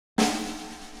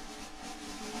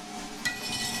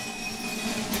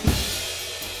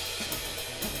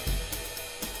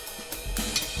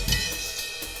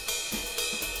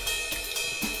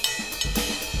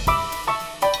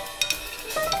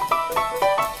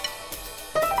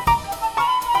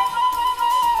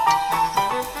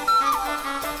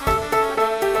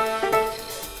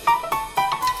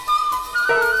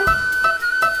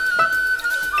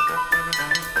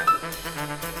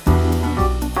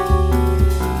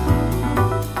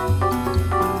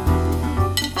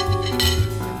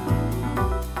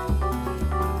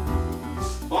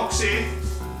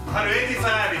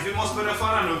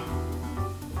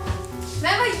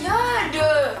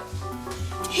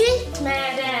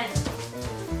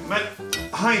Men,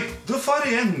 hej, du far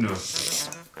igen nu.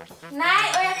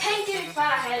 Nej, och jag tänker inte fara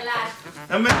heller.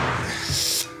 Ja, men...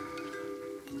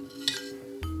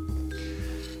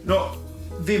 Nå,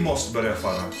 vi måste börja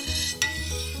fara.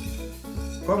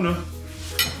 Kom nu.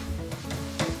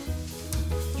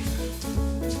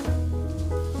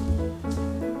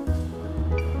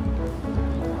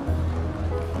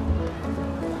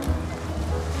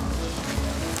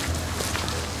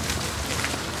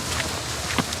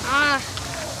 Ah,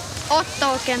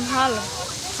 8:30.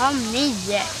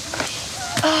 8:30.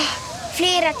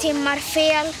 Flera timmar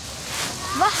fel.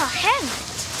 Vad har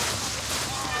hänt?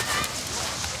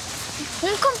 Hon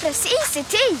kom precis i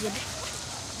tid.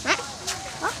 Va?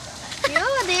 Ja,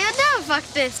 det är den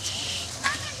faktiskt.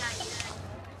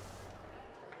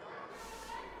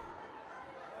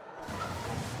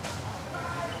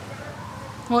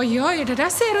 Oj, oj, det där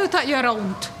ser ut att göra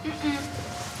ont.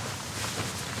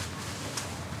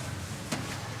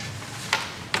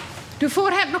 Du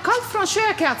får hem något kallt från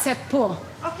köket att sätta på.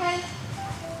 Okej.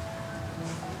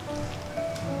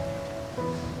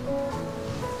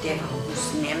 Det var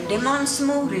hos nämndemans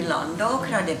mor i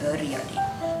Landåkra det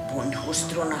började.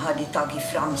 Bondhustrurna hade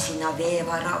tagit fram sina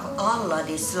vävar av alla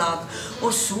de slag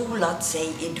och solat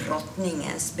sig i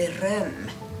drottningens beröm.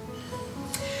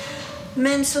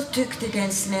 Men så tyckte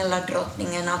den snälla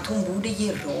drottningen att hon borde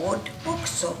ge råd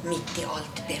också mitt i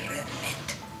allt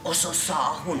berömmet. Och så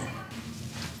sa hon: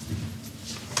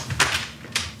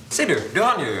 Se du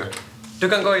hann ju. Du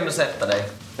kan gå in och sätta dig.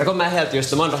 Jag kommer helt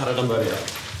just, de andra har redan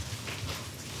börjat.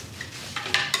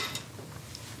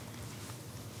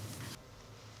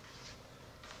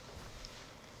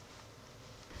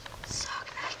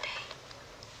 Saknar dig.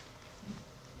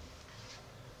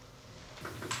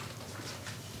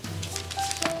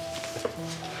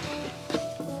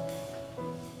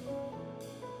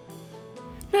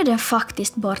 Nu är den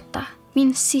faktiskt borta.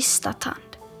 Min sista tand.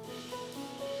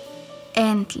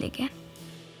 Äntligen.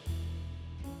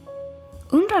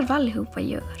 Undrar vad allihopa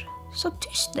gör. Så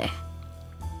tyst det.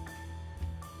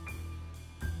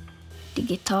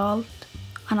 Digitalt,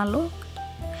 analogt.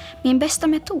 Min bästa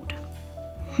metod.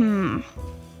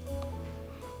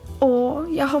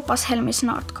 Och jag hoppas Helmi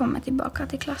snart kommer tillbaka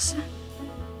till klassen.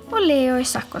 Och Leo i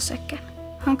saccosäcken.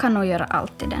 Han kan nog göra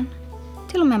allt i den.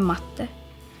 Till och med matte.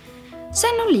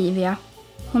 Sen Olivia.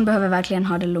 Hon behöver verkligen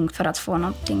ha det lugnt för att få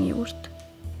någonting gjort.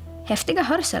 Häftiga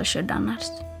hörselskydd annars.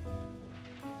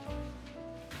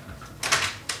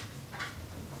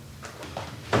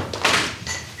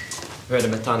 Hur är det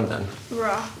med tanden?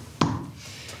 Bra.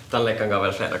 Tandläkaren gav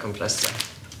väl flera kompresser.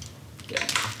 Okej.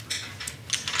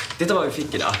 Titta vad vi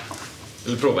fick idag.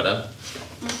 Vill du prova den?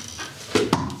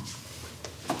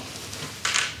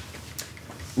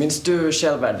 Minns du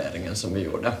självvärderingen som vi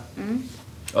gjorde?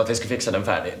 Och att vi ska fixa den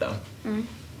färdig idag?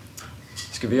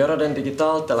 Ska vi göra den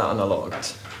digitalt eller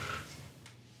analogt?